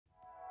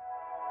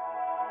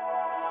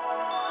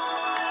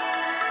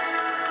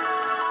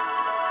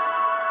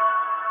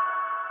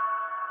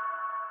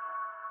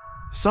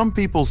Some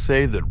people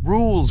say that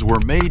rules were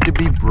made to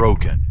be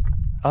broken.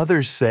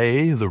 Others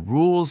say the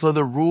rules are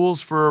the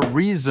rules for a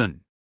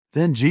reason.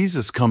 Then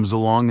Jesus comes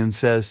along and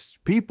says,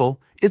 people,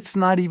 it's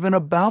not even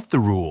about the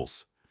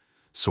rules.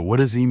 So what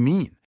does he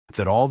mean?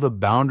 That all the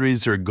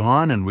boundaries are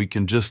gone and we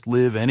can just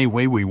live any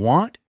way we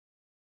want?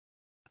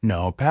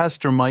 No,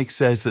 Pastor Mike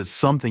says it's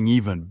something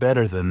even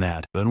better than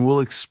that, and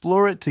we'll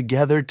explore it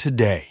together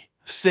today.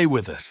 Stay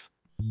with us.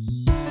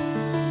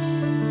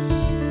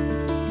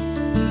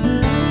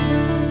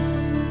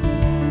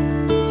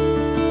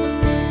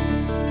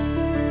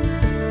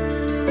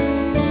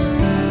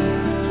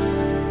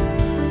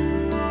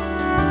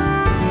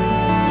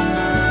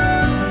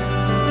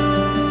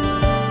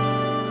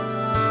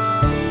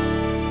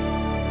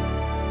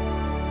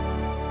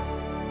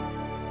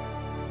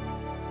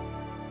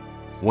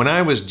 When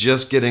I was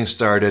just getting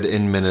started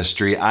in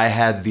ministry, I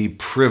had the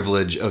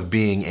privilege of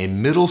being a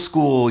middle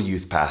school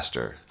youth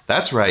pastor.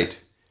 That's right,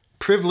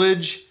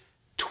 privilege,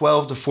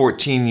 12 to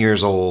 14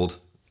 years old,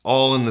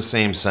 all in the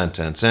same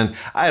sentence. And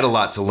I had a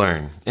lot to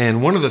learn.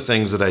 And one of the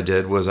things that I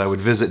did was I would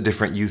visit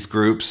different youth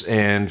groups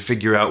and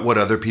figure out what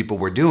other people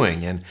were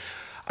doing. And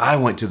I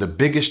went to the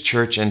biggest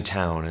church in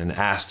town and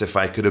asked if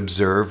I could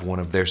observe one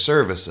of their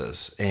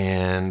services.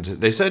 And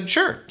they said,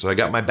 sure. So I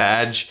got my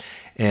badge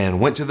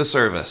and went to the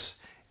service.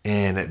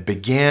 And it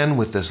began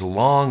with this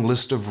long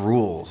list of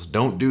rules.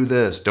 Don't do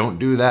this, don't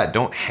do that,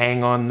 don't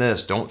hang on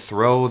this, don't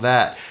throw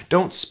that,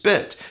 don't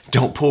spit,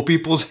 don't pull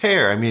people's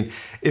hair. I mean,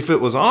 if it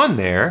was on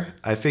there,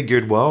 I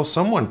figured, well,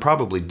 someone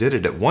probably did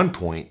it at one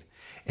point.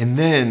 And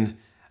then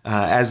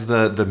as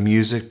the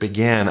music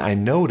began, I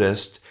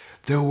noticed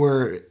there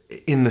were,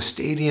 in the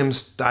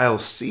stadium-style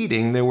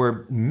seating, there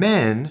were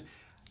men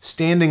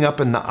standing up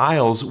in the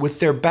aisles with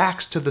their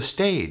backs to the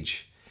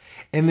stage.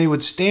 And they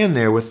would stand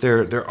there with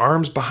their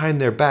arms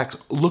behind their backs,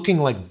 looking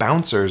like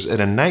bouncers at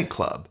a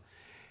nightclub.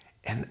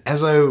 And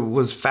as I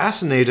was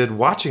fascinated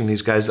watching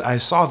these guys, I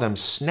saw them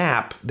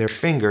snap their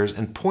fingers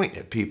and point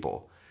at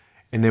people.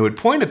 And they would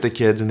point at the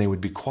kids and they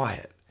would be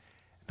quiet.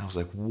 And I was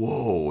like,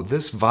 whoa,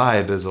 this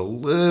vibe is a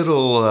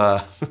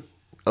little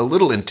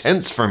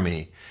intense for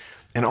me.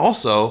 And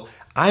also,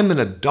 I'm an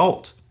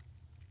adult.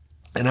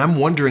 And I'm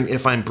wondering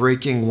if I'm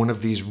breaking one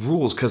of these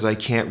rules because I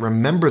can't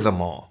remember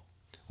them all.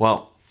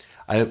 Well,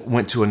 I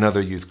went to another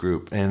youth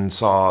group and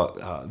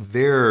saw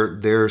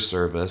their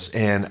service,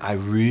 and I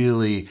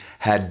really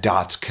had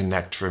dots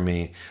connect for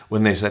me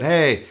when they said,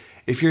 hey,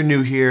 if you're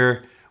new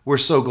here, we're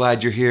so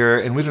glad you're here,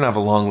 and we don't have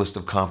a long list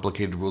of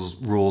complicated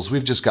rules.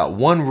 We've just got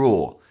one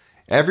rule.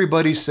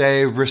 Everybody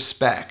say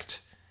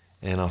respect.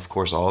 And of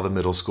course, all the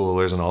middle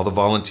schoolers and all the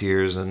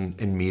volunteers and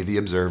me, the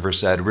observer,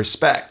 said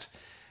respect.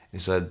 He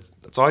said,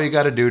 that's all you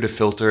got to do to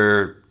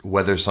filter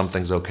whether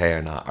something's okay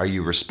or not. Are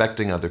you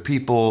respecting other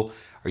people?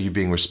 Are you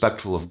being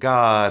respectful of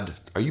God?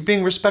 Are you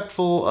being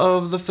respectful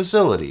of the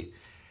facility?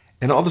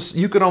 And all this,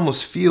 you could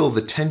almost feel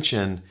the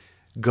tension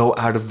go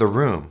out of the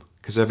room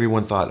because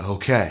everyone thought,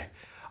 okay,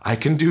 I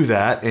can do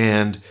that.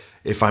 And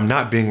if I'm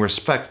not being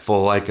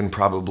respectful, I can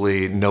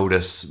probably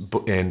notice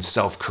and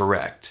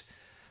self-correct.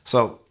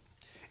 So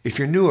if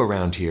you're new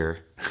around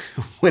here,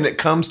 when it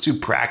comes to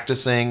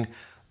practicing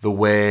the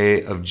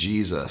way of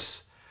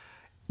Jesus,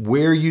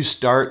 where you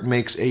start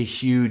makes a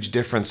huge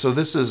difference. So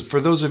this is,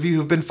 for those of you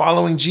who've been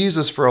following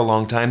Jesus for a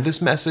long time,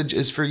 this message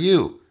is for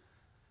you.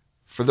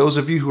 For those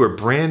of you who are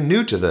brand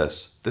new to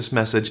this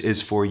message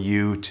is for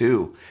you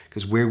too.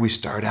 Because where we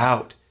start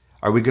out,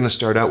 are we going to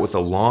start out with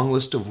a long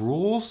list of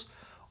rules?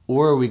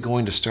 Or are we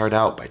going to start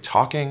out by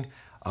talking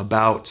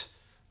about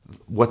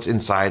what's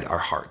inside our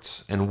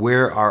hearts and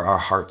where are our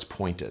hearts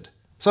pointed?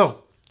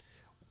 So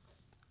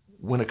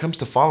when it comes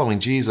to following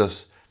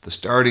Jesus, the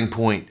starting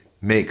point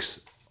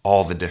makes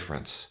all the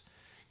difference.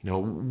 You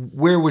know,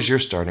 where was your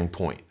starting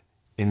point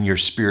in your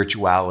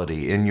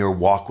spirituality, in your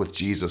walk with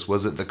Jesus?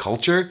 Was it the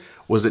culture?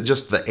 Was it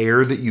just the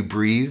air that you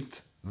breathed?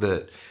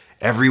 That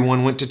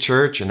everyone went to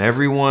church and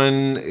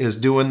everyone is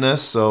doing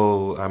this,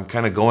 so I'm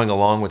kind of going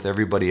along with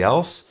everybody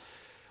else?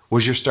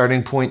 Was your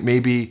starting point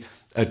maybe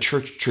a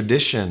church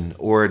tradition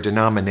or a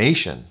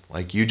denomination?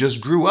 Like you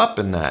just grew up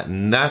in that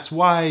and that's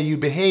why you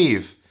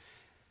behave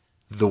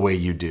the way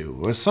you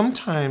do. Well,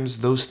 sometimes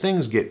those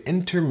things get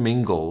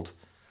intermingled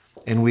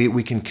and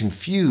we can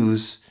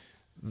confuse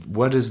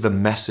what is the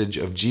message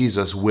of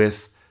Jesus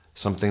with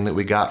something that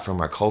we got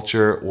from our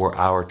culture or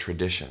our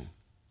tradition.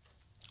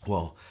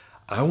 Well,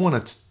 I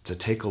wanted to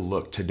take a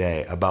look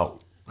today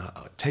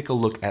take a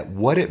look at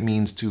what it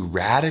means to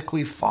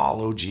radically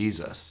follow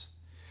Jesus.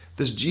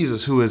 This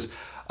Jesus who is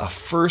a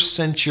first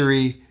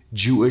century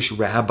Jewish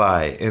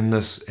rabbi in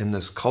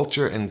this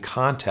culture and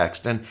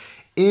context. And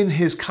in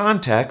his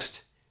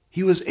context,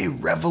 he was a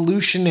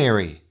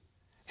revolutionary.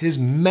 His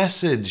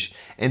message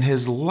and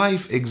his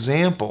life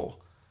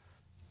example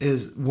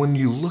is, when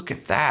you look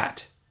at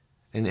that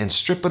and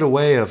strip it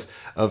away of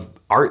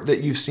art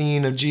that you've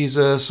seen of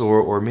Jesus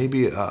or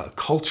maybe a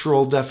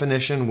cultural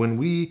definition, when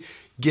we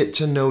get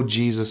to know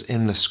Jesus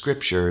in the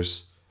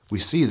scriptures, we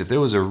see that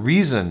there was a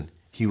reason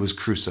he was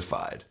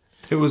crucified.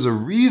 There was a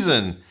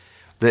reason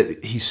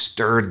that he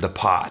stirred the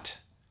pot.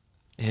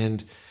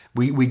 And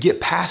we get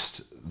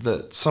past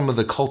some of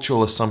the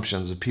cultural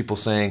assumptions of people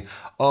saying,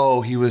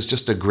 oh, he was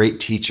just a great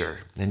teacher,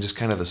 and just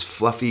kind of this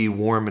fluffy,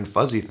 warm, and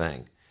fuzzy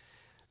thing.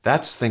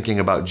 That's thinking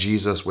about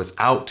Jesus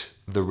without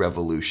the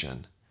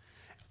revolution.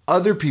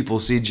 Other people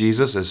see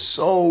Jesus as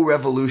so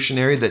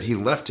revolutionary that he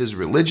left his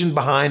religion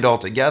behind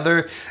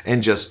altogether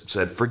and just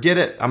said, forget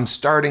it, I'm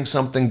starting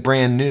something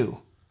brand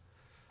new.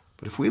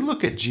 But if we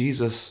look at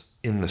Jesus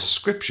in the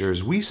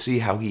scriptures, we see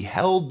how he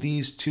held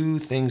these two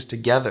things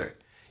together.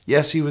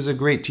 Yes, he was a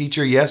great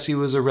teacher. Yes, he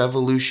was a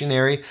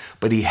revolutionary,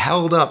 but he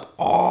held up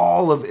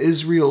all of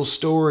Israel's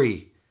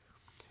story.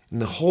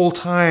 And the whole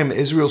time,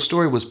 Israel's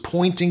story was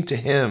pointing to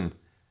him.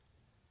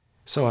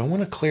 So I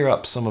want to clear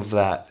up some of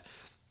that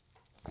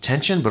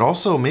tension, but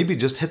also maybe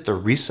just hit the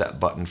reset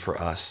button for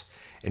us.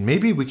 And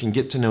maybe we can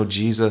get to know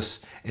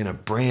Jesus in a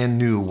brand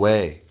new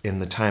way in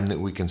the time that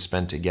we can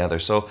spend together.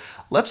 So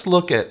let's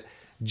look at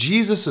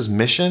Jesus'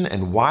 mission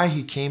and why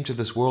he came to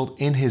this world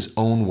in his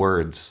own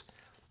words.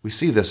 We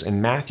see this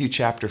in Matthew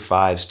chapter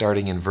 5,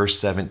 starting in verse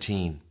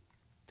 17.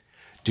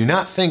 Do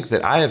not think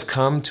that I have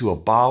come to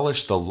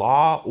abolish the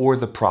law or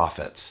the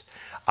prophets.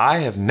 I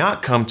have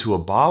not come to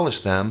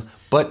abolish them,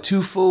 but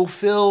to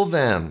fulfill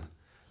them.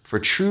 For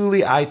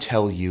truly I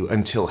tell you,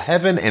 until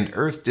heaven and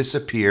earth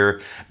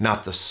disappear,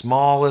 not the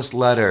smallest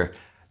letter,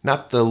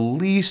 not the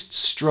least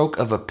stroke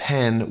of a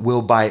pen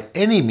will by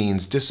any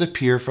means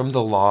disappear from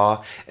the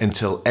law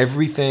until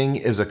everything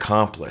is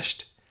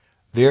accomplished.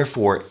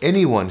 Therefore,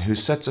 anyone who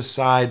sets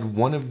aside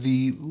one of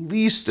the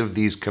least of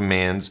these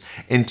commands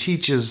and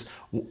teaches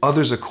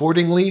others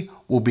accordingly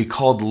will be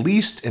called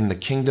least in the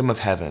kingdom of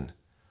heaven.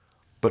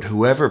 But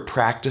whoever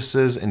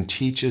practices and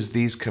teaches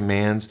these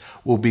commands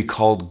will be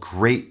called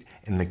great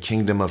in the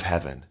kingdom of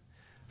heaven.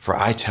 For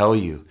I tell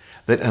you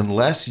that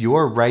unless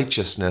your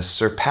righteousness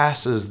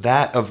surpasses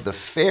that of the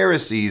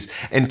Pharisees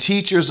and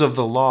teachers of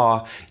the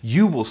law,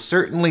 you will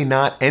certainly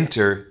not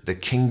enter the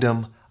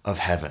kingdom of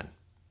heaven.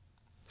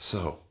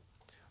 So,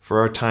 for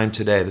our time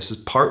today, this is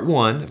part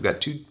one. I've got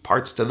two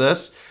parts to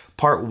this.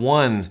 Part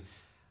one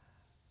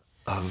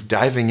of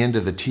diving into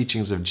the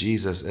teachings of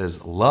Jesus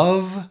is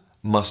love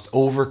must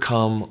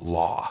overcome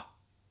law.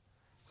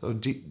 So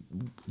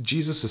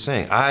Jesus is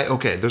saying,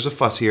 there's a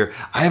fuss here.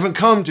 I haven't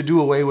come to do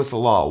away with the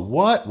law.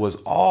 What was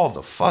all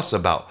the fuss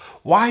about?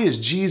 Why is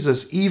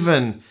Jesus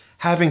even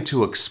having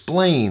to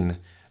explain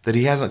that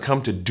he hasn't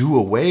come to do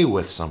away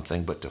with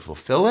something, but to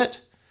fulfill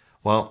it?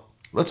 Well,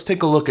 let's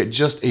take a look at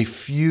just a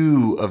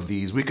few of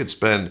these. We could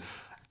spend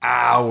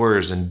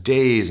hours and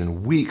days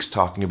and weeks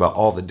talking about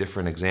all the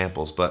different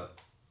examples, but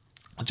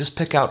I'll just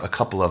pick out a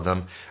couple of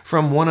them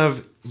from one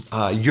of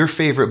your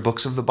favorite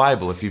books of the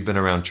Bible if you've been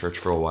around church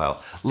for a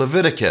while.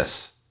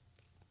 Leviticus.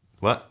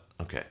 What?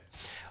 Okay.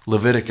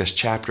 Leviticus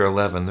chapter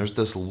 11. There's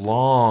this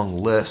long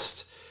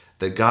list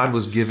that God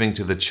was giving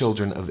to the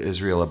children of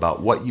Israel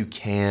about what you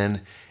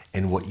can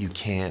and what you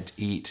can't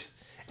eat.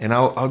 And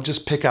I'll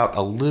just pick out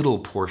a little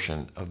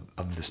portion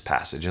of this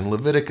passage. In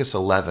Leviticus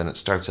 11, it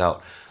starts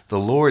out, the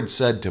Lord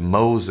said to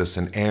Moses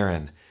and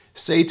Aaron,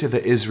 say to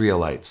the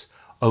Israelites,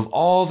 of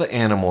all the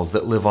animals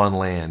that live on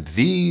land,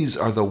 these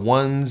are the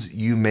ones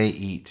you may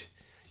eat.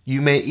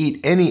 You may eat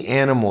any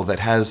animal that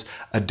has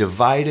a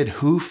divided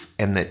hoof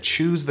and that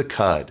chews the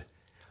cud.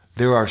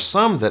 There are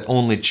some that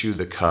only chew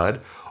the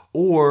cud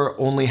or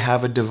only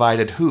have a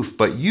divided hoof,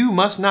 but you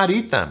must not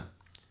eat them.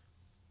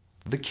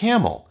 The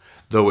camel,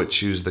 though it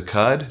chews the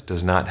cud,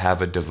 does not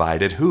have a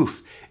divided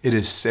hoof. It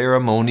is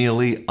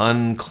ceremonially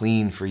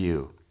unclean for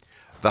you.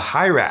 The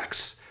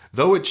hyrax,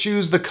 though it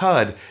chews the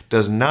cud,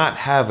 does not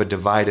have a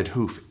divided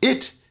hoof.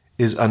 It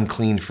is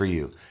unclean for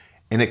you.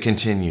 And it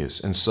continues,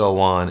 and so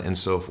on and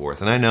so forth.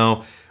 And I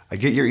know, I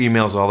get your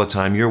emails all the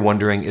time. You're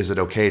wondering, is it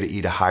okay to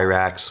eat a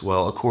hyrax?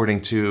 Well,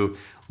 according to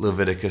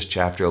Leviticus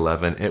chapter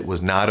 11, it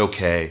was not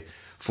okay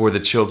for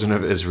the children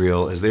of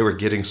Israel as they were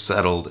getting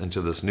settled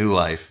into this new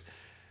life.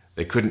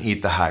 They couldn't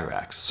eat the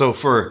hyrax. So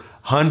for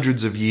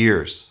hundreds of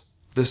years,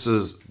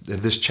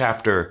 this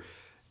chapter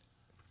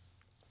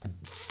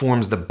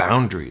forms the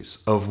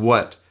boundaries of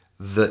what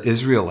the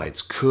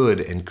Israelites could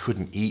and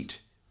couldn't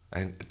eat.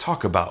 And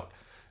talk about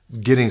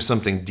getting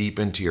something deep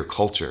into your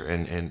culture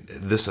and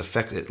this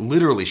effect, it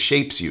literally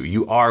shapes you.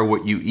 You are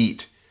what you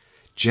eat.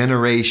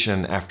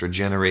 Generation after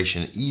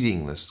generation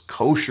eating this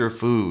kosher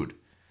food.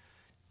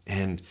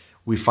 And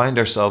we find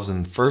ourselves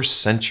in first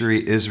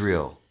century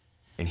Israel.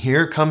 And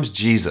here comes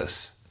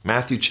Jesus,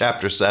 Matthew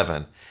chapter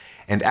 7.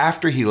 And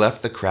after he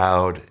left the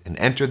crowd and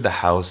entered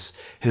the house,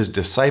 his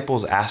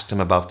disciples asked him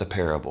about the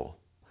parable.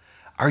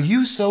 Are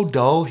you so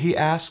dull? He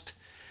asked.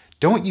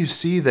 Don't you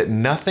see that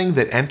nothing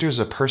that enters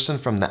a person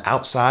from the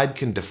outside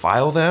can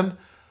defile them?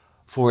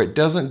 For it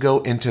doesn't go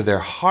into their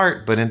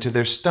heart, but into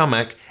their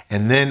stomach,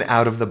 and then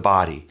out of the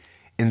body.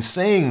 In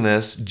saying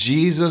this,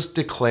 Jesus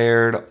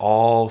declared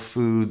all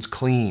foods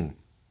clean.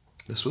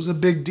 This was a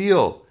big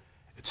deal.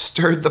 It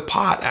stirred the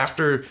pot.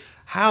 After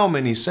how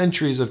many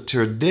centuries of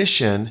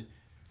tradition,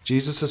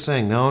 Jesus is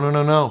saying,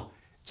 no.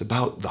 It's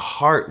about the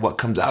heart. What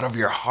comes out of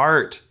your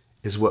heart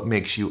is what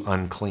makes you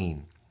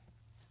unclean.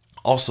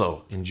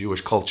 Also, in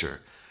Jewish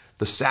culture,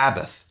 the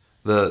Sabbath,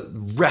 the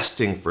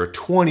resting for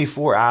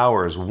 24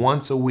 hours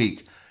once a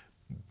week.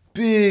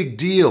 Big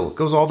deal. It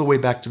goes all the way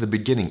back to the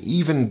beginning.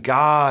 Even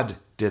God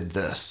did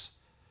this.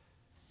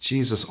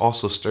 Jesus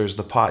also stirs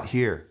the pot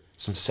here.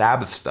 Some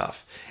Sabbath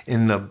stuff.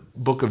 In the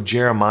book of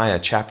Jeremiah,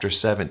 chapter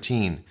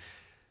 17,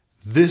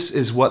 this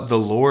is what the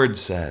Lord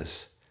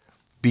says.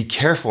 Be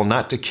careful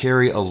not to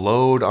carry a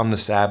load on the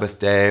Sabbath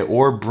day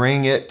or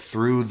bring it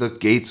through the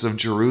gates of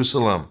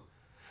Jerusalem.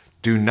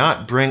 Do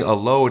not bring a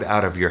load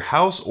out of your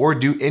house or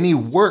do any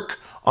work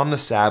on the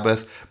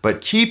Sabbath, but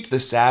keep the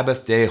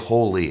Sabbath day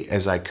holy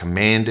as I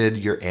commanded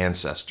your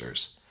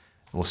ancestors.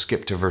 We'll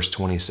skip to verse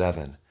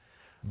 27.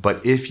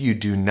 But if you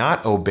do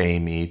not obey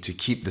me to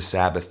keep the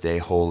Sabbath day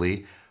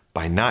holy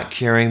by not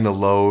carrying the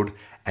load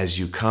as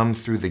you come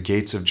through the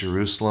gates of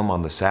Jerusalem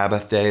on the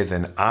Sabbath day,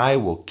 then I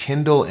will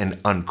kindle an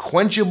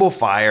unquenchable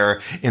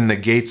fire in the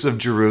gates of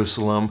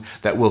Jerusalem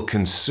that will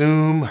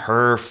consume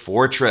her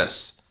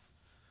fortress.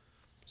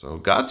 So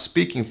God's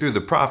speaking through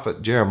the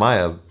prophet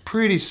Jeremiah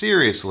pretty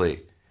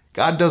seriously.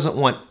 God doesn't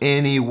want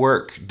any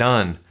work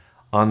done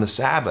on the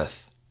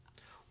Sabbath.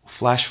 We'll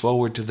flash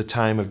forward to the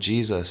time of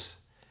Jesus.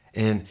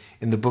 And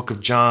in the book of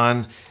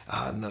John,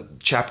 in the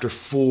chapter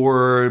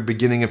 4,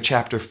 beginning of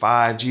chapter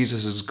 5,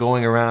 Jesus is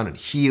going around and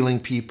healing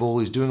people.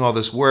 He's doing all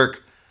this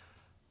work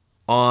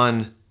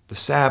on the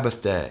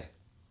Sabbath day.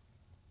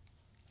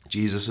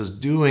 Jesus is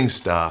doing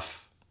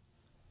stuff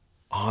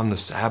on the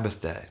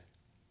Sabbath day.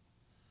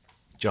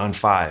 John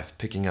 5,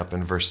 picking up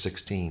in verse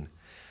 16.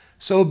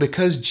 So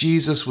because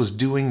Jesus was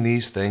doing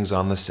these things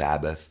on the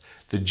Sabbath,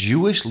 the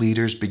Jewish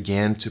leaders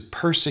began to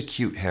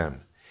persecute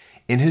him.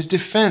 In his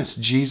defense,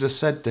 Jesus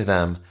said to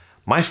them,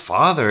 my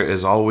Father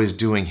is always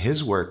doing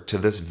his work to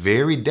this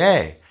very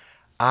day.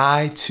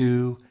 I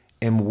too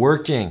am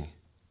working.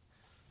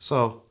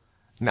 So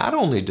not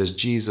only does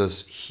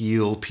Jesus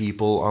heal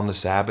people on the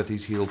Sabbath,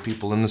 he's healed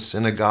people in the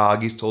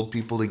synagogue. He's told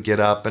people to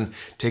get up and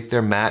take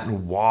their mat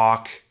and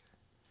walk.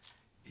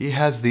 He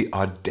has the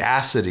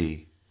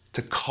audacity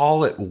to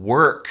call it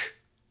work.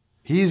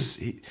 He's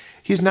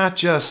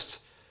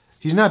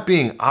not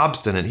being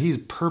obstinate. He's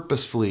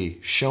purposefully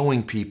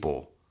showing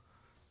people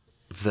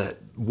that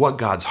what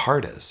God's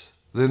heart is.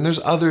 Then there's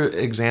other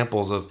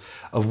examples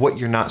of what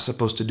you're not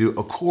supposed to do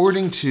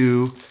according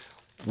to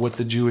what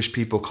the Jewish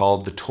people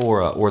called the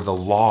Torah or the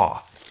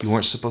law. You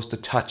weren't supposed to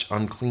touch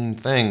unclean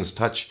things,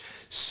 touch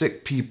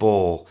sick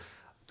people,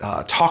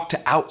 talk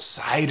to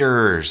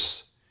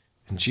outsiders.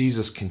 And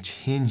Jesus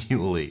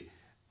continually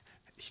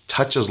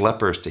touches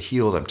lepers to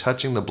heal them,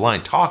 touching the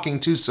blind, talking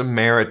to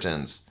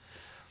Samaritans.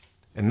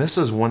 And this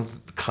is one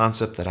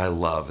concept that I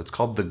love. It's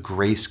called the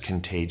grace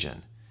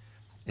contagion.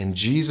 And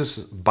Jesus,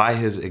 by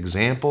his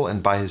example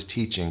and by his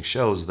teaching,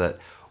 shows that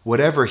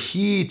whatever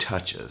he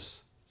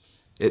touches,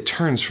 it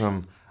turns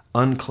from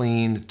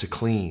unclean to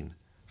clean,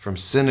 from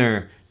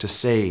sinner to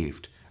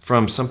saved,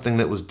 from something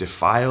that was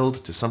defiled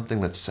to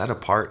something that's set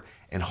apart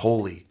and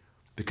holy,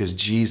 because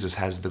Jesus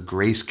has the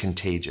grace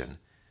contagion.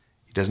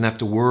 He doesn't have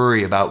to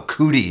worry about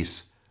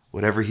cooties.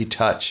 Whatever he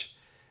touch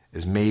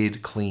is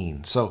made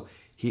clean. So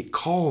he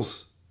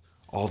calls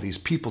all these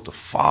people to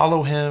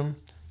follow him,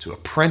 to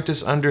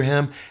apprentice under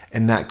him,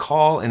 and that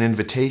call and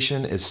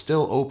invitation is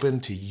still open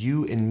to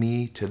you and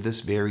me to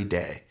this very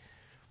day.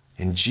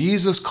 And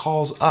Jesus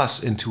calls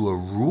us into a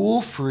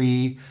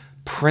rule-free,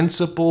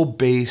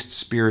 principle-based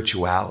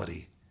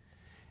spirituality.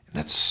 And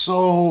that's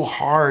so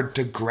hard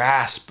to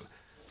grasp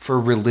for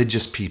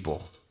religious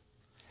people.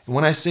 And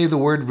when I say the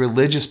word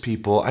religious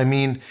people, I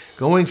mean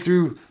going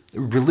through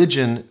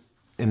religion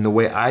in the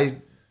way I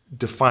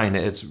define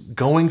it. It's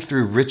going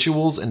through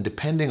rituals and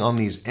depending on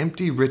these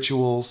empty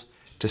rituals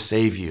to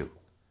save you.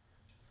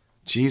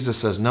 Jesus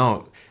says,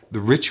 no, the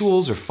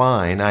rituals are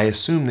fine. I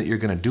assume that you're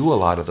going to do a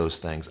lot of those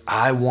things.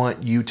 I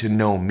want you to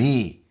know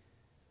me.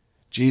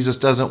 Jesus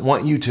doesn't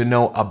want you to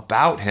know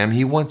about him.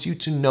 He wants you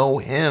to know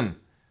him.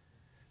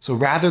 So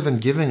rather than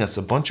giving us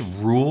a bunch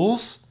of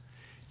rules,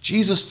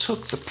 Jesus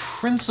took the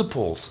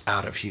principles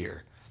out of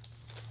here.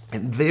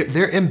 And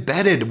they're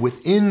embedded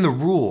within the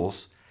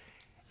rules.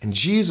 And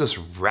Jesus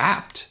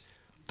wrapped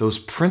those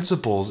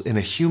principles in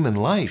a human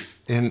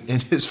life, in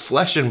his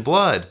flesh and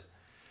blood.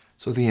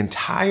 So the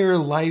entire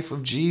life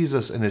of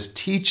Jesus and his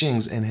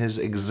teachings and his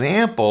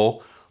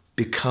example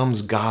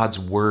becomes God's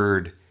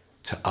word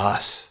to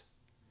us.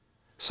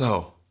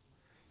 So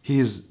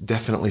he's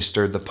definitely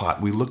stirred the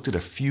pot. We looked at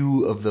a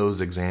few of those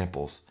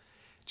examples.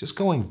 Just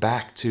going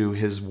back to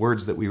his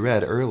words that we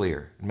read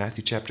earlier in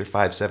Matthew chapter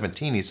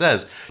 5:17, he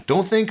says,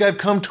 "Don't think I've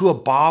come to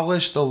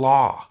abolish the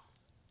law."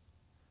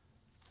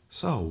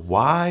 So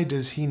why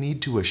does he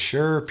need to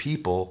assure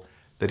people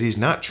that he's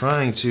not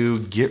trying to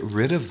get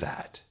rid of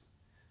that?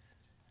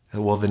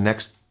 Well, the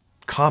next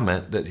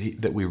comment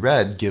that we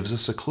read gives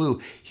us a clue.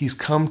 He's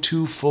come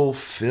to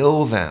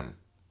fulfill them.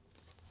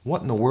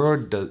 What in the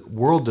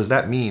world does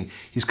that mean?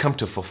 He's come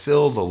to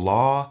fulfill the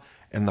law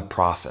and the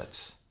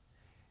prophets.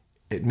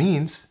 It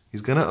means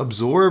he's going to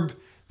absorb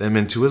them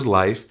into his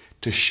life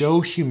to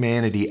show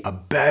humanity a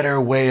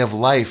better way of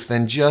life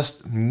than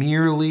just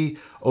merely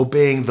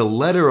obeying the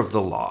letter of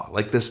the law,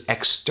 like this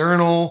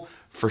external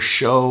for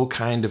show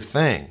kind of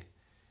thing.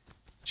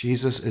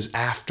 Jesus is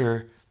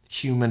after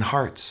human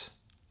hearts.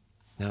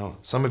 Now,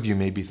 some of you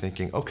may be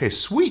thinking, okay,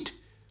 sweet.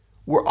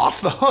 We're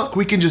off the hook.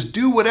 We can just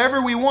do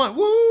whatever we want.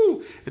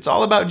 Woo! It's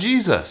all about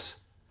Jesus.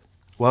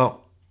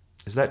 Well,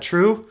 is that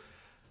true?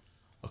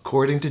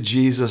 According to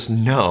Jesus,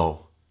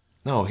 no.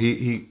 No,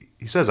 he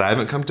says, I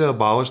haven't come to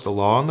abolish the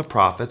law and the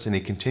prophets. And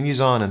he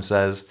continues on and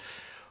says,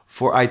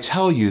 for I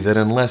tell you that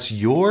unless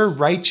your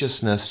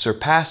righteousness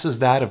surpasses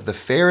that of the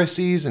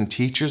Pharisees and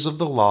teachers of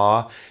the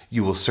law,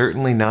 you will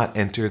certainly not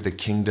enter the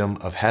kingdom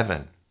of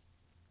heaven.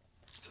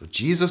 So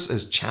Jesus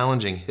is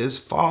challenging his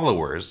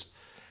followers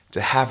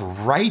to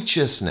have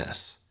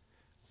righteousness.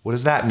 What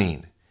does that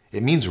mean?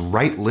 It means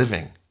right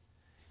living.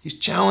 He's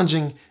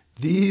challenging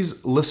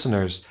these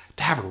listeners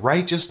to have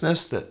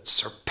righteousness that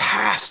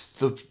surpassed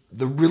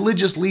the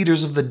religious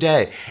leaders of the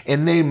day.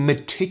 And they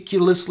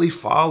meticulously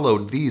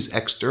followed these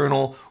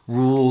external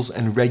rules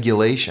and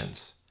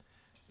regulations.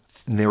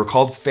 And they were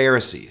called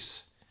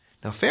Pharisees.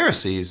 Now,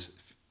 Pharisees,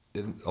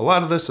 a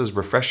lot of this is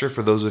refresher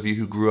for those of you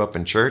who grew up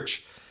in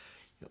church.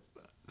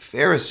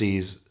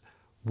 Pharisees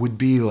would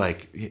be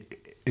like,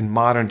 in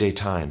modern day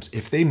times,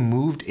 if they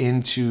moved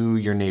into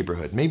your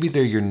neighborhood, maybe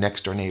they're your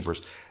next door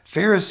neighbors,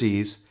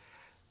 Pharisees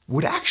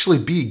would actually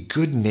be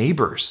good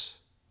neighbors.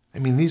 I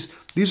mean,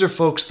 these are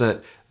folks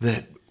that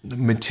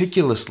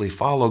meticulously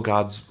follow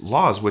God's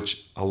laws,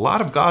 which a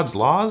lot of God's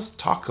laws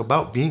talk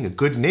about being a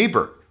good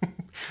neighbor.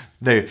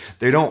 They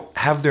don't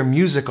have their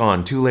music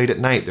on too late at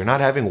night. They're not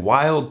having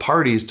wild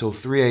parties till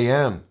 3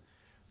 a.m.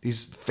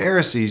 These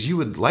Pharisees,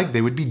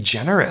 they would be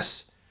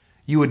generous.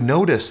 You would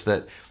notice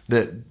that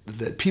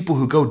people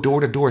who go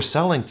door to door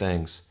selling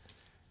things,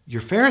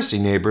 your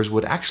Pharisee neighbors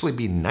would actually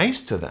be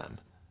nice to them.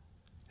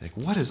 Like,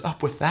 what is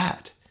up with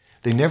that?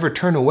 They never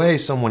turn away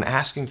someone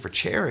asking for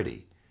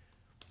charity.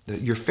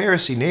 Your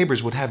Pharisee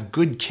neighbors would have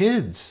good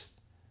kids.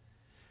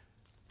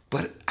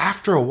 But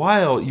after a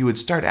while, you would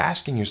start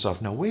asking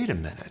yourself, now wait a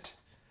minute.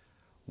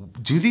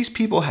 Do these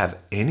people have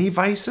any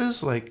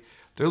vices? Like,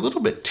 they're a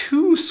little bit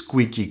too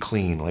squeaky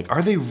clean. Like,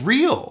 are they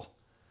real?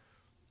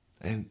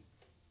 And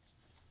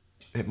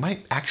it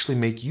might actually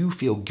make you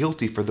feel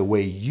guilty for the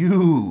way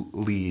you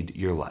lead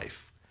your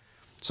life.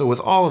 So with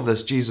all of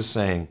this, Jesus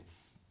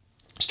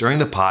stirring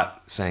the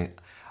pot, saying,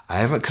 I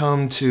haven't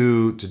come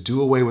to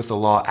do away with the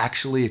law.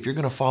 Actually, if you're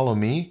going to follow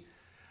me,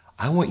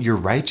 I want your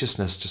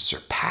righteousness to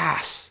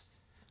surpass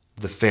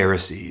the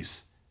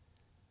Pharisees.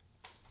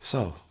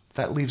 So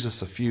that leaves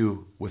us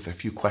with a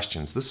few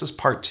questions. This is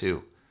part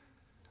 2.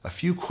 A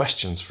few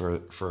questions for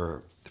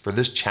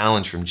this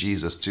challenge from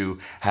Jesus to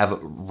have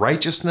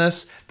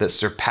righteousness that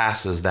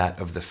surpasses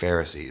that of the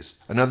Pharisees.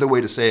 Another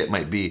way to say it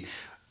might be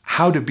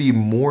how to be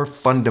more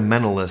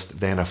fundamentalist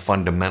than a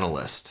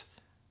fundamentalist.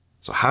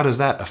 So how does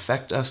that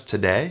affect us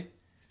today?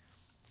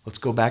 Let's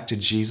go back to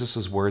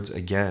Jesus' words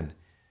again.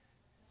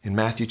 In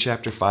Matthew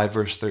chapter 5,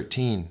 verse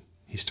 13,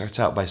 he starts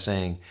out by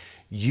saying,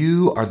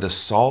 you are the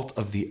salt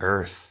of the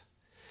earth.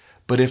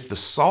 But if the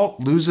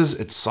salt loses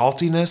its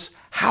saltiness,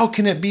 how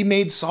can it be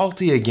made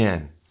salty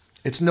again?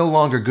 It's no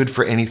longer good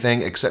for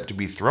anything except to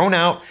be thrown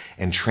out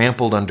and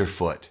trampled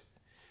underfoot.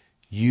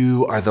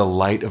 You are the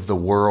light of the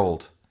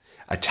world.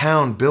 A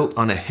town built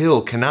on a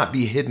hill cannot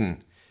be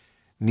hidden.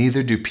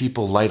 Neither do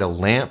people light a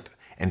lamp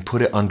and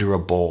put it under a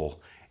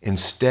bowl.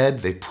 Instead,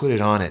 they put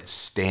it on its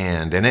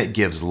stand, and it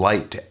gives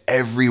light to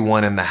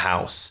everyone in the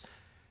house.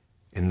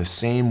 In the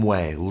same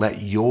way,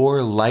 let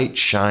your light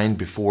shine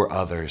before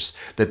others,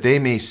 that they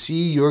may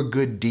see your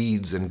good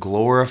deeds and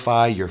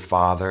glorify your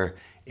Father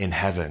in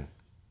heaven.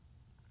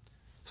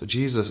 So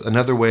Jesus,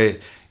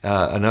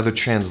 another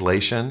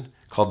translation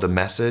called the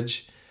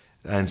Message,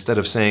 instead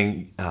of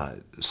saying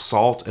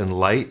salt and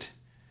light,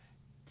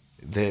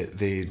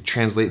 they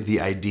translate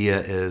the idea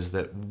is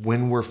that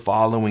when we're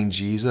following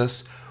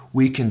Jesus,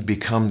 we can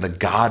become the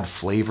God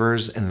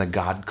flavors and the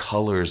God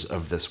colors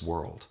of this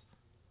world.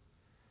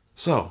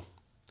 So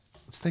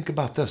let's think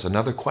about this.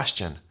 Another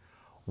question.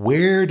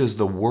 Where does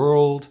the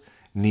world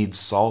need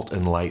salt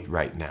and light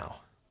right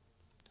now?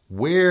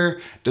 Where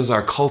does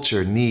our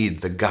culture need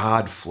the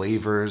God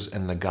flavors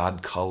and the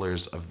God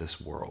colors of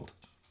this world?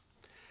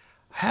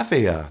 I have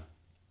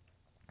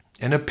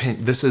an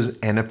opinion. This is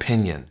an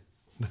opinion.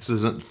 This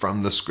isn't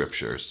from the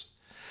scriptures.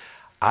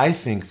 I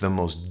think the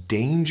most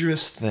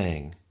dangerous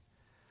thing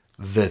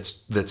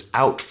that's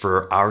out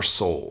for our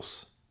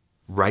souls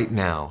right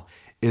now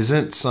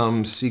isn't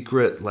some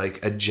secret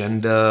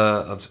agenda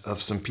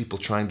of some people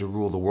trying to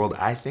rule the world.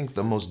 I think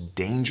the most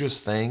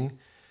dangerous thing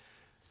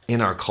in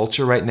our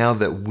culture right now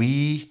that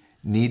we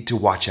need to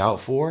watch out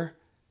for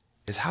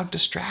is how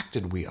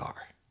distracted we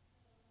are.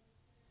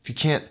 If you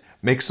can't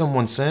make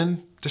someone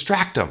sin,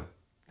 distract them.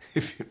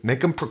 If you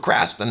make them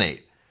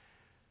procrastinate.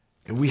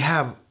 And we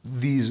have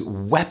these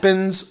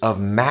weapons of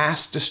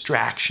mass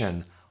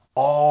distraction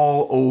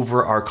all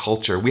over our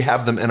culture. We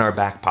have them in our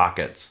back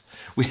pockets.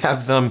 We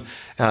have them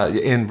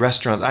in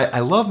restaurants.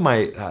 I love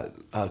my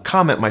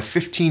comment my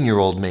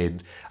 15-year-old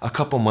made a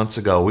couple months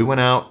ago. We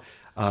went out,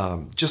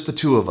 just the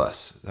two of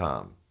us.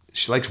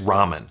 She likes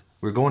ramen.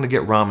 We were going to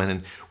get ramen,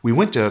 and we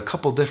went to a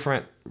couple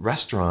different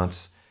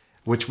restaurants,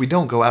 which we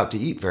don't go out to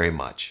eat very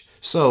much.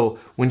 So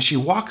when she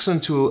walks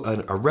into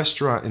a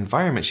restaurant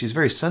environment, she's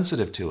very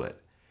sensitive to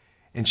it.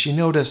 And she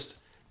noticed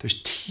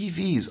there's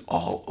TVs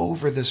all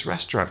over this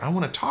restaurant. I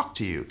want to talk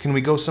to you. Can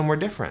we go somewhere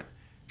different?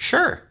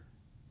 Sure.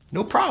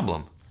 No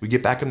problem. We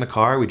get back in the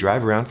car. We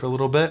drive around for a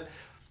little bit.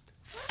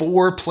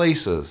 4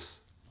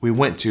 places we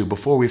went to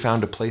before we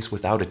found a place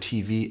without a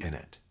TV in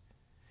it.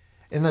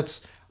 And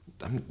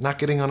I'm not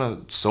getting on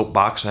a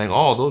soapbox saying,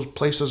 oh, those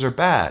places are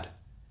bad.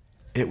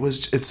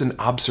 It's an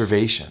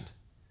observation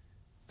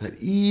that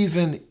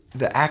even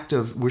the act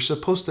of, we're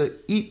supposed to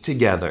eat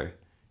together.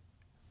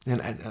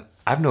 And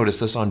I've noticed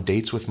this on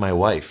dates with my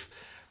wife.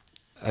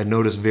 I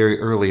noticed very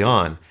early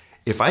on,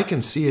 if I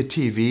can see a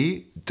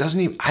TV,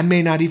 I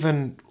may not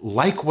even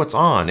like what's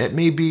on. It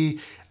may be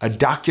a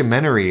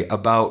documentary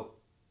about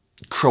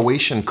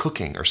Croatian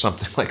cooking or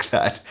something like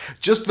that.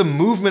 Just the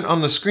movement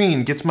on the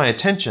screen gets my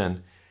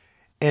attention.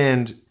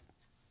 And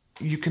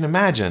you can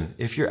imagine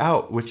if you're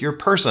out with your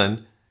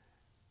person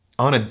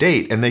on a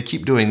date and they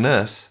keep doing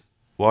this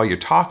while you're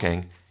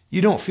talking,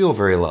 you don't feel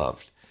very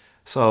loved.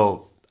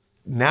 So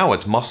now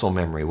it's muscle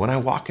memory. When I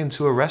walk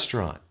into a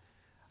restaurant,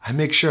 I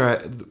make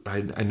sure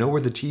I know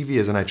where the TV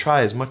is, and I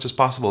try as much as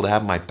possible to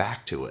have my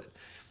back to it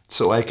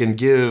so I can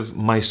give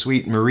my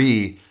sweet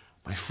Marie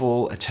my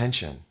full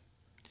attention.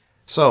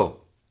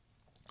 So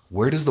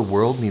where does the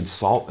world need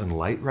salt and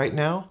light right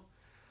now?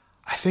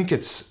 I think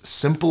it's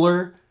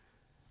simpler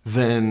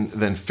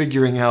than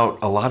figuring out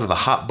a lot of the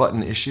hot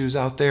button issues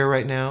out there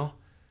right now.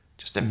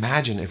 Just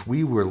imagine if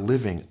we were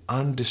living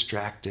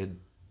undistracted,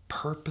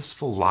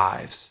 purposeful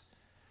lives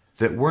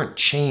that weren't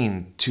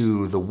chained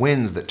to the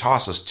winds that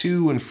toss us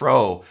to and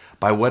fro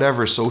by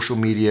whatever social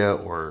media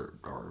or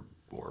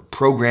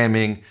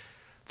programming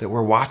that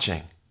we're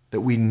watching,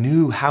 that we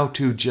knew how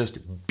to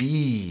just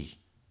be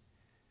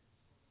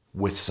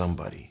with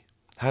somebody,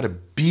 how to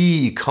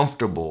be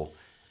comfortable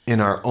in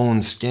our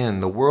own skin.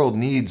 The world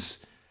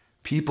needs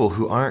people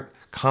who aren't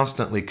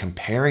constantly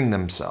comparing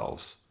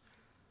themselves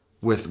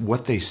with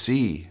what they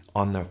see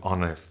on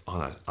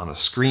a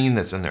screen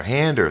that's in their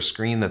hand or a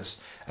screen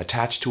that's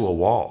attached to a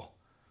wall.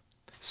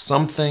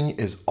 Something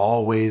is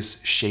always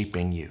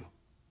shaping you.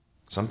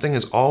 Something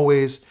is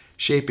always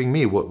shaping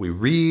me. What we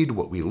read,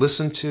 what we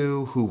listen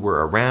to, who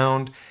we're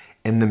around,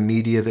 and the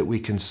media that we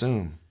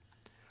consume.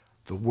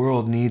 The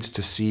world needs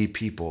to see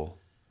people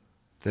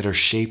that are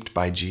shaped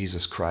by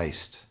Jesus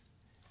Christ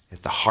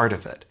at the heart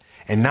of it.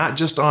 And not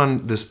just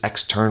on this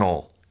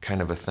external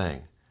kind of a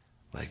thing.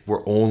 Like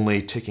we're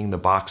only ticking the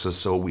boxes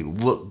so we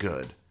look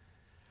good.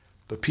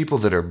 But people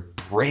that are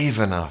brave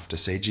enough to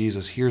say,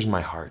 Jesus, here's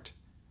my heart.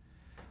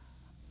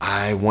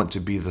 I want to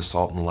be the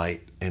salt and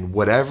light. And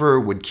whatever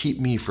would keep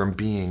me from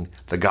being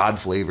the God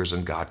flavors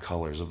and God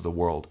colors of the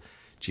world,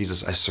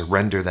 Jesus, I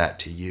surrender that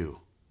to you.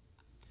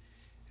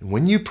 And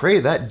when you pray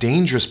that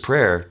dangerous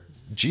prayer,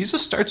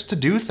 Jesus starts to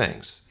do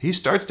things. He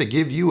starts to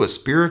give you a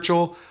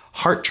spiritual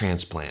heart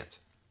transplant.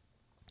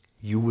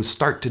 You will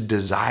start to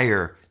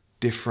desire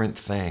different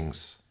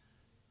things.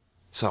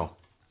 So,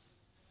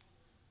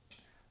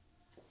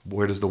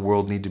 where does the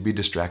world need to be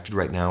distracted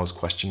right now is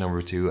question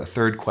number 2. A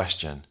third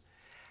question: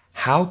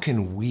 how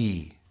can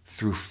we,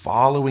 through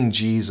following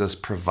Jesus,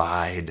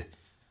 provide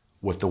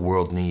what the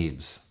world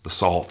needs? The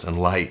salt and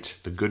light,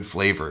 the good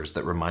flavors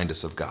that remind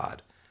us of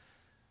God.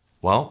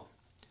 Well,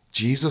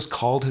 Jesus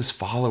called his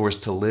followers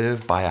to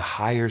live by a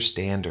higher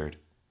standard.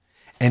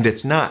 And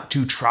it's not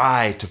to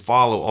try to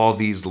follow all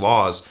these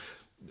laws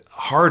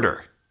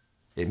harder.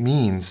 It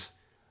means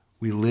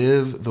we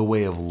live the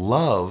way of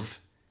love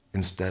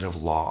instead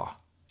of law.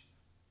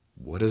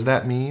 What does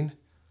that mean?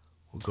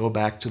 We'll go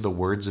back to the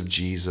words of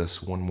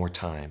Jesus one more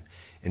time.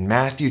 In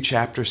Matthew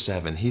chapter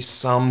 7, he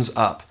sums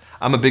up.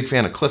 I'm a big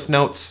fan of Cliff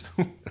Notes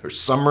or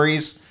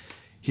summaries.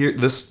 Here,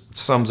 this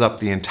sums up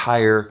the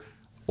entire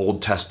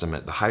Old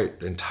Testament, the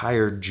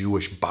entire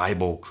Jewish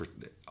Bible,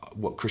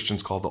 what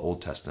Christians call the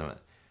Old Testament.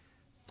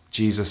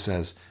 Jesus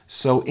says,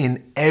 so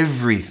in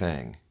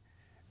everything,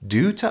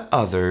 do to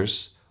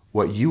others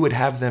what you would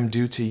have them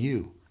do to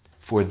you.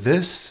 For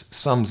this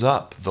sums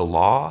up the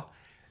law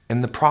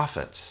and the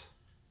prophets.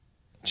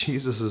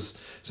 Jesus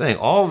is saying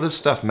all this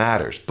stuff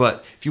matters,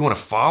 but if you want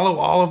to follow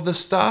all of this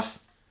stuff,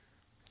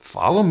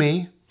 follow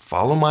me,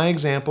 follow my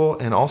example,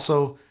 and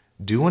also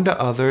do unto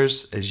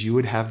others as you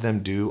would have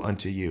them do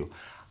unto you.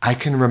 I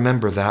can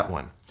remember that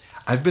one.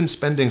 I've been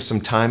spending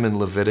some time in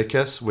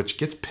Leviticus, which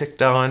gets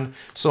picked on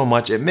so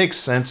much. It makes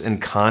sense in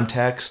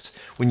context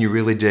when you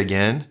really dig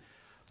in.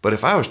 But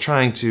if I was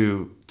trying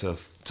to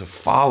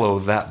follow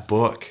that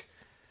book,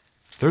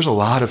 there's a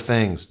lot of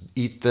things.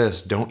 Eat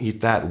this, don't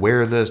eat that.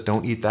 Wear this,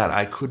 don't eat that.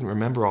 I couldn't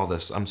remember all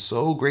this. I'm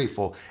so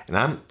grateful. And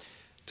I'm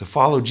to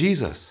follow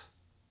Jesus.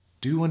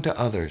 Do unto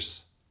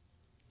others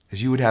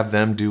as you would have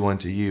them do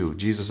unto you.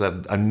 Jesus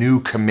said, a new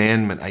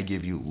commandment I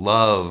give you.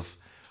 Love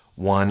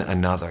one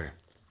another.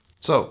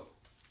 So,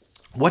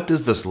 what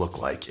does this look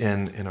like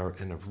in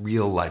a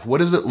real life? What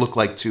does it look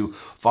like to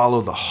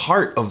follow the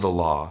heart of the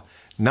law,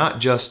 not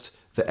just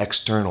the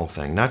external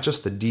thing, not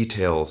just the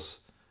details,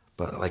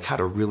 but like how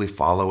to really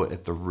follow it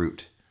at the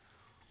root?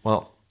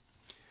 Well,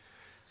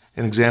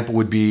 an example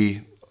would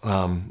be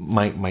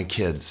my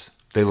kids.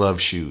 They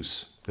love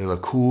shoes. They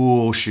love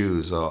cool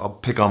shoes. I'll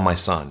pick on my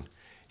son.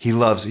 He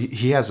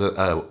has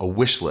a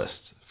wish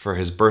list for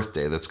his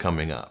birthday that's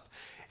coming up,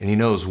 and he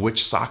knows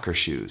which soccer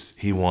shoes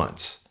he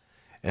wants.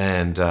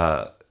 And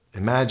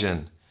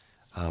imagine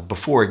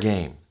before a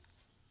game,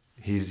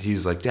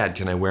 he's like, "Dad,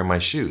 can I wear my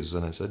shoes?"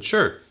 And I said,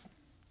 "Sure,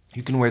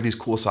 you can wear these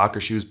cool soccer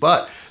shoes,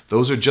 but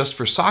those are just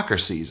for soccer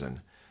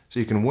season. So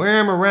you can wear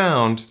them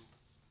around,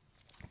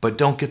 but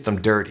don't get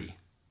them dirty."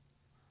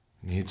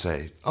 And he'd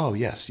say, "Oh,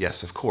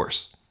 yes, of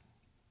course."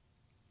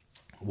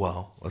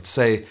 Well, let's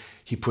say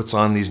he puts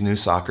on these new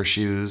soccer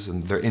shoes,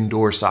 and they're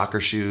indoor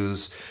soccer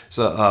shoes,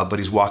 but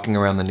he's walking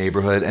around the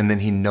neighborhood, and then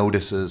he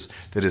notices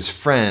that his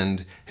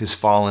friend has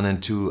fallen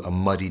into a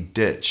muddy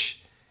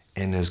ditch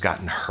and has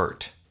gotten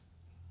hurt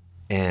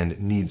and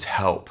needs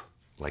help,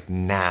 like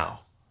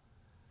now.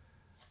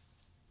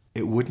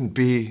 It wouldn't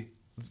be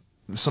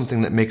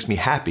something that makes me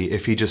happy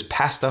if he just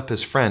passed up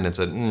his friend and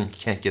said,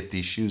 "Can't get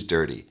these shoes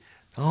dirty."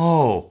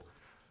 No.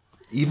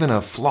 Even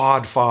a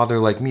flawed father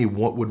like me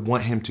would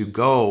want him to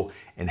go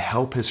and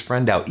help his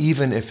friend out,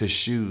 even if his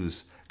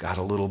shoes got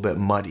a little bit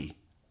muddy.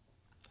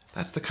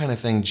 That's the kind of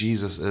thing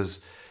Jesus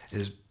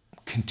is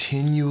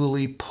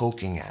continually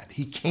poking at.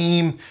 He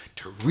came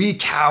to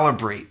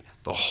recalibrate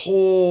the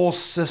whole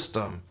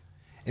system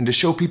and to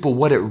show people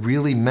what it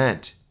really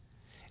meant.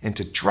 And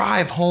to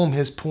drive home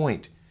his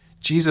point,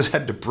 Jesus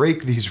had to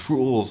break these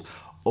rules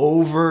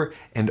over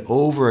and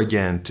over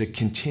again to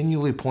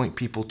continually point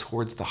people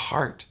towards the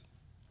heart.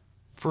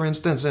 For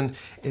instance, in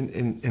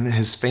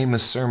his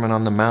famous Sermon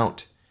on the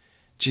Mount,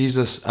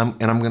 Jesus,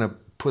 and I'm going to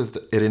put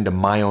it into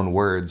my own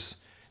words,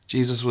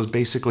 Jesus was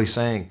basically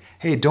saying,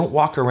 hey, don't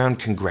walk around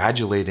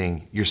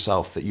congratulating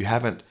yourself that you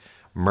haven't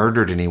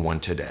murdered anyone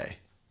today.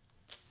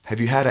 Have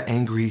you had an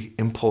angry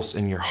impulse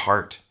in your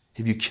heart?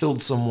 Have you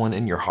killed someone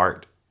in your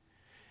heart?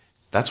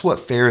 That's what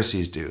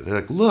Pharisees do. They're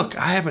like, look,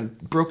 I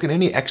haven't broken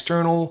any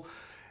external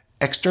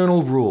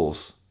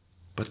rules,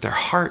 but their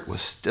heart was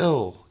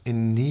still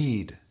in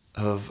need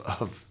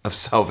of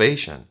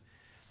salvation.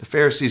 The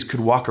Pharisees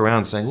could walk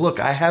around saying, look,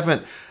 I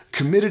haven't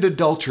committed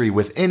adultery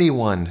with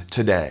anyone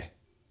today.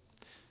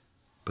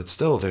 But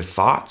still, their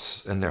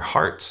thoughts and their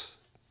hearts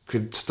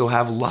could still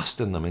have lust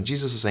in them. And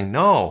Jesus is saying,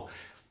 no,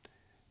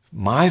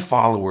 my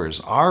followers,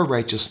 our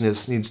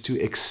righteousness needs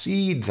to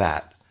exceed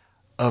that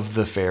of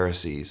the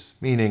Pharisees.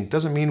 Meaning,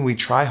 doesn't mean we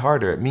try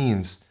harder. It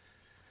means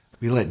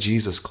we let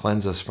Jesus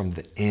cleanse us from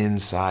the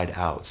inside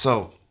out.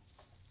 So,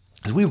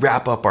 as we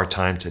wrap up our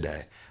time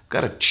today,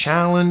 I've got a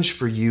challenge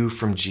for you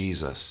from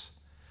Jesus.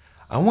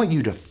 I want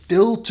you to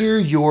filter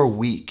your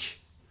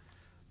week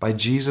by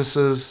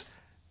Jesus's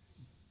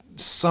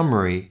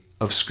summary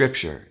of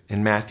Scripture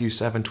in Matthew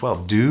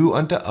 7:12. Do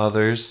unto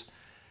others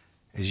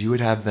as you would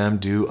have them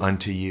do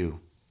unto you.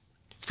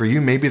 For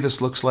you, maybe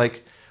this looks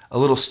like a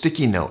little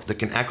sticky note that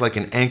can act like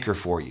an anchor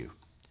for you.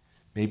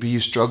 Maybe you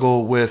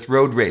struggle with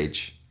road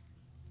rage.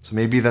 So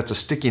maybe that's a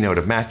sticky note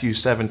of Matthew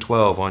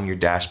 7:12 on your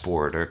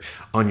dashboard or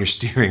on your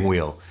steering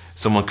wheel.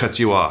 Someone cuts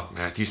you off.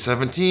 Matthew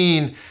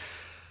 17.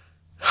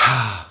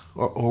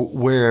 or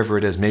wherever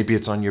it is. Maybe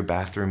it's on your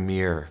bathroom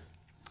mirror.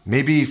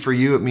 Maybe for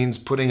you it means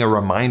putting a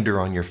reminder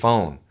on your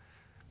phone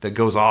that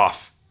goes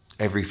off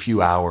every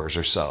few hours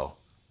or so.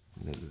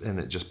 And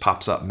it just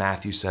pops up,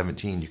 Matthew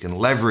 17. You can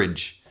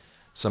leverage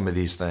some of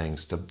these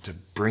things to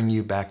bring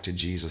you back to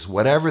Jesus.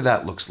 Whatever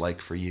that looks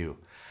like for you,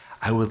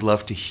 I would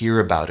love to hear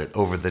about it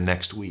over the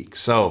next week.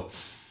 So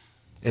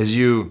as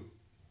you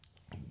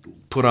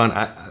put on,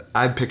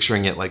 I'm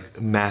picturing it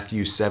like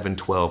Matthew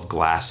 7:12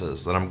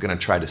 glasses that I'm going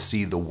to try to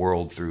see the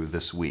world through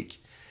this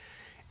week.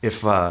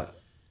 If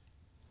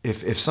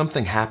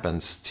something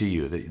happens to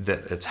you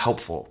that it's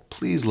helpful,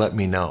 please let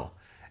me know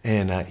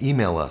and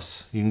email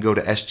us. You can go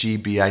to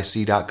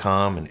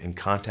sgbic.com and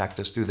contact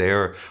us through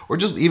there, or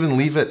just even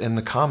leave it in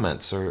the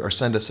comments or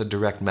send us a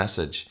direct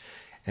message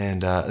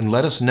and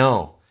let us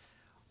know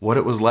what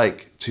it was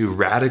like to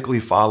radically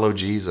follow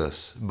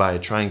Jesus by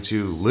trying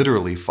to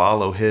literally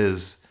follow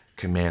his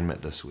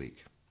commandment this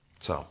week.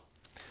 So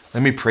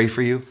let me pray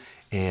for you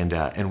and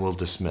we'll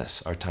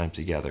dismiss our time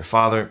together.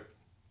 Father,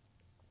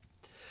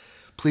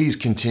 please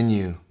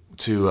continue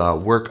to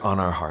work on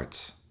our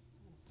hearts.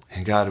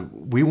 And God,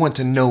 we want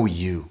to know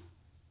you.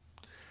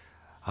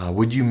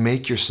 Would you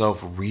make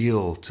yourself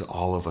real to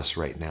all of us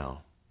right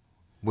now?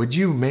 Would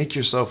you make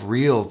yourself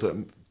real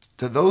to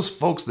those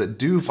folks that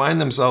do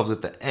find themselves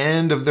at the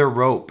end of their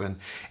rope and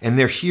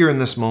they're here in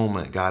this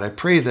moment? God, I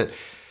pray that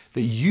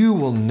you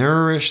will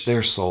nourish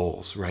their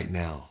souls right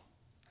now.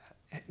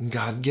 And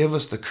God, give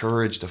us the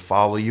courage to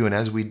follow you. And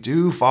as we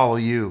do follow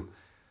you,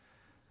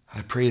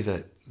 I pray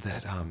that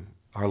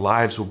our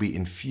lives will be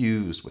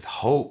infused with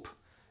hope,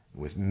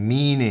 with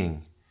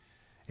meaning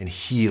and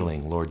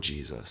healing, Lord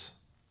Jesus.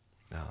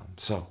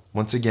 So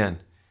once again,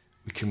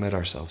 we commit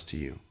ourselves to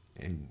you.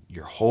 In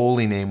your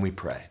holy name we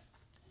pray.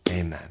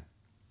 Amen.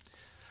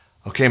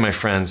 Okay, my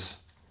friends,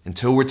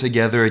 until we're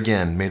together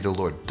again, may the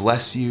Lord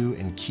bless you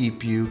and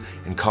keep you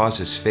and cause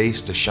his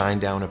face to shine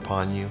down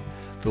upon you.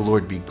 The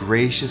Lord be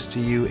gracious to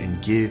you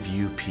and give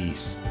you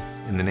peace.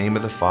 In the name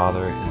of the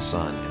Father and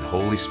Son and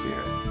Holy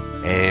Spirit.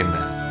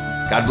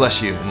 Amen. God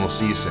bless you, and we'll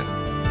see you soon.